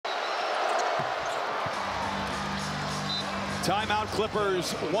Timeout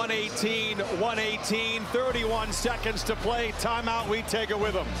Clippers, 118, 31 seconds to play. Timeout, we take it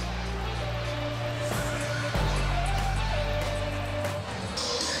with them.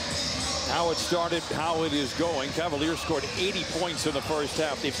 How it started, how it is going. Cavaliers scored 80 points in the first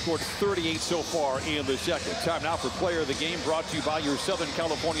half. They've scored 38 so far in the second. Time now for player of the game, brought to you by your Southern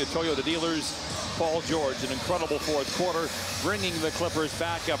California Toyota dealers. Paul George, an incredible fourth quarter, bringing the Clippers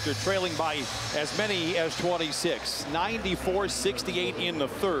back after trailing by as many as 26. 94-68 in the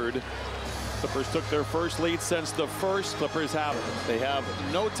third. Clippers took their first lead since the first. Clippers have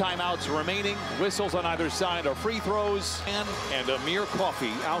no timeouts remaining. Whistles on either side of free throws. And Amir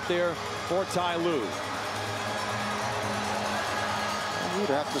Coffey out there for Ty Lue. You'd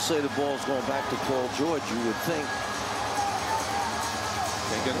have to say the ball's going back to Paul George, you would think.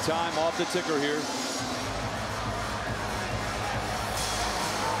 Taking time off the ticker here.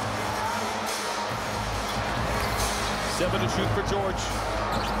 Seven to shoot for George.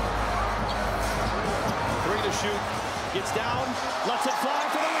 Three to shoot. Gets down. Lets it fly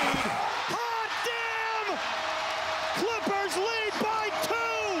for the lead. Hot damn! Clippers lead by 2.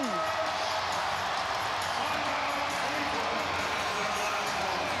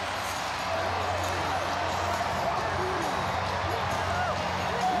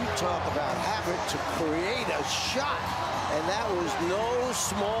 You talk about having to create a shot. And that was no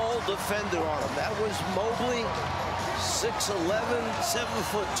small defender on him. That was Mobley. 6'11", 7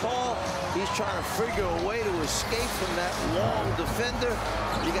 foot tall. He's trying to figure a way to escape from that long defender.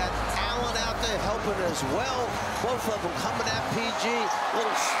 You got Allen out there helping as well. Both of them coming at PG.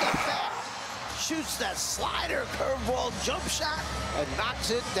 Little step back. Shoots that slider, curveball jump shot, and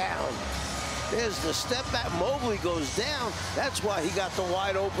knocks it down. There's the step back. Mobley goes down. That's why he got the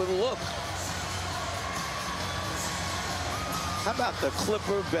wide open look. How about the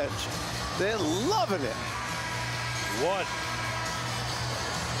Clipper bench? They're loving it. What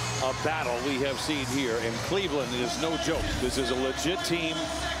a battle we have seen here. And Cleveland is no joke. This is a legit team.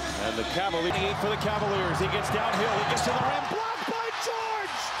 And the Cavaliers, 8 for the Cavaliers. He gets downhill. He gets to the rim. Blocked by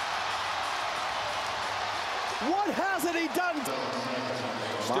George. What hasn't he done?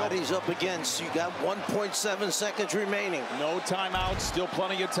 Body's up against. You got 1.7 seconds remaining. No timeouts. Still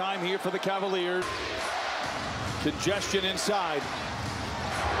plenty of time here for the Cavaliers. Congestion inside.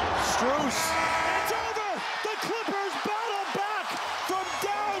 Strus. It's over. The Clippers battle back from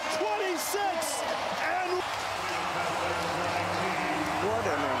down 26. And what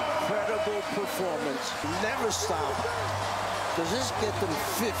an incredible performance. Never stop. Does this get them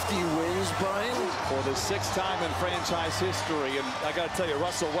 50 wins, Brian? For the 6th time in franchise history. And I got to tell you,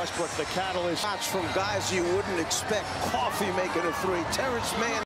 Russell Westbrook, the catalyst. Shots from guys you wouldn't expect. Coffey making a three. Terrence Mann.